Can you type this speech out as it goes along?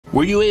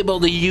Were you able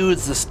to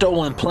use the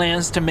stolen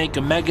plans to make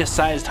a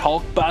mega-sized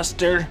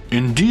Hulkbuster?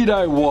 Indeed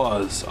I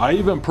was. I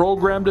even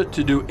programmed it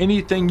to do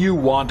anything you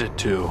want it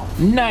to.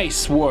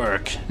 Nice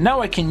work. Now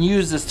I can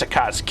use this to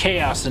cause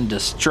chaos and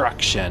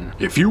destruction.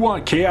 If you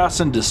want chaos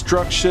and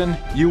destruction,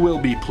 you will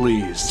be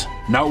pleased.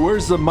 Now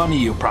where's the money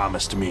you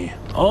promised me?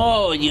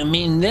 Oh, you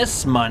mean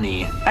this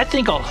money? I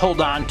think I'll hold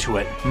on to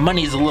it.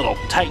 Money's a little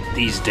tight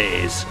these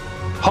days.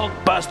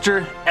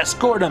 Hulkbuster,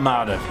 escort him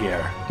out of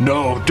here.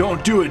 No,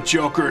 don't do it,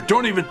 Joker.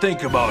 Don't even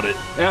think about it.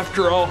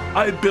 After all,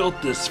 I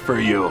built this for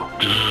you.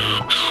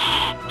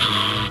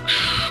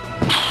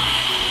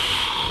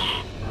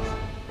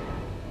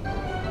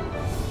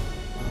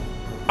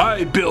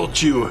 I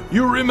built you.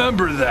 You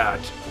remember that.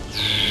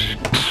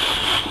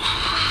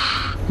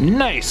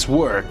 Nice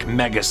work,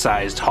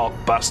 mega-sized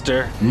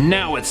Hulkbuster.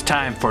 Now it's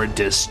time for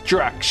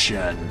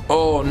destruction.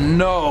 Oh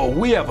no,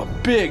 we have a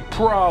big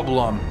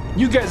problem.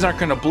 You guys aren't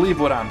gonna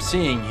believe what I'm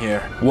seeing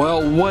here.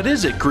 Well, what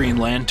is it, Green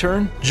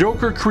Lantern?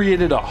 Joker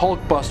created a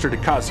Hulkbuster to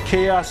cause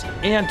chaos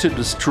and to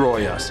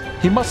destroy us.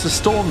 He must have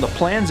stolen the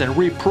plans and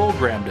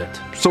reprogrammed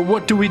it. So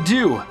what do we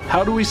do?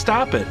 How do we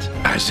stop it?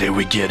 I say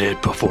we get it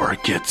before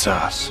it gets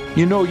us.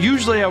 You know,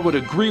 usually I would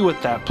agree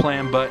with that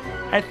plan, but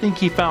I think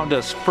he found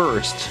us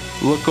first.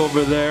 Look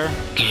over there.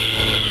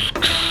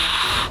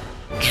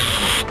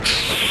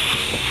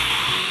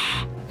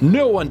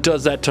 No one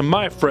does that to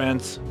my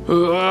friends.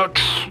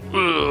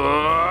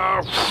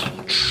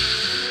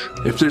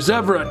 If there's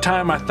ever a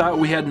time I thought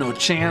we had no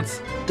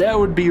chance, that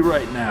would be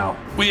right now.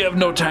 We have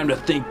no time to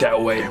think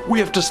that way. We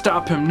have to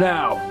stop him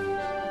now.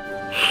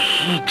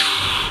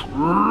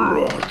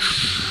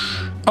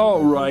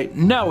 Alright,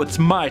 now it's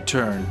my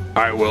turn.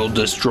 I will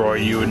destroy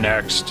you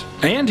next.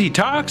 And he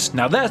talks?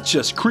 Now that's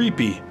just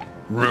creepy.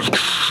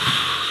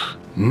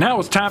 Now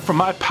it's time for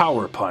my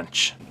power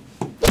punch.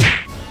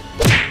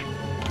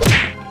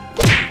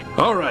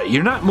 Alright,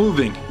 you're not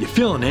moving. You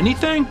feeling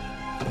anything?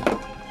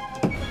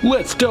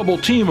 Let's double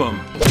team him.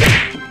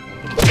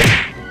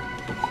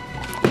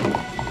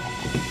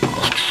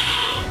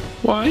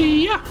 Why,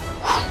 yeah.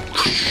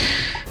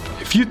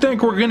 If you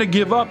think we're gonna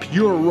give up,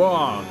 you're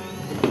wrong.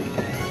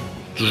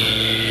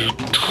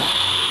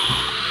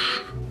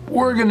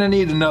 We're gonna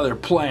need another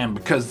plan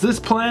because this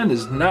plan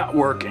is not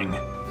working.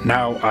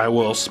 Now I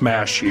will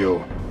smash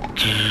you.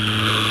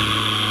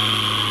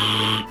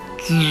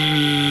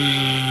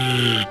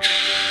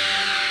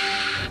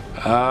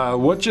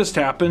 What just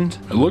happened?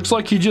 It looks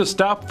like he just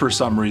stopped for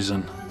some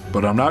reason,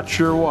 but I'm not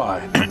sure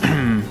why.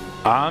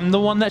 I'm the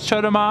one that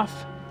shut him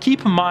off?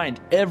 Keep in mind,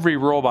 every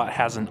robot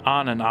has an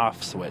on and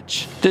off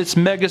switch. This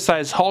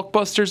mega-sized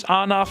Hulkbuster's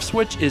on-off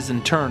switch is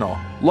internal.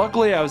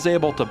 Luckily, I was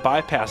able to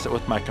bypass it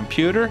with my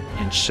computer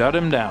and shut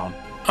him down.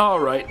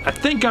 Alright, I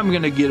think I'm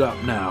gonna get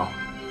up now.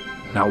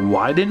 Now,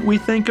 why didn't we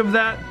think of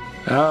that?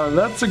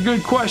 That's a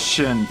good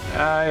question.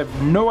 I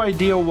have no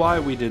idea why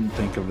we didn't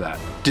think of that.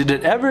 Did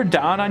it ever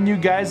dawn on you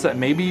guys that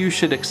maybe you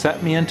should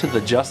accept me into the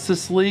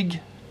Justice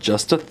League?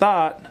 Just a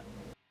thought.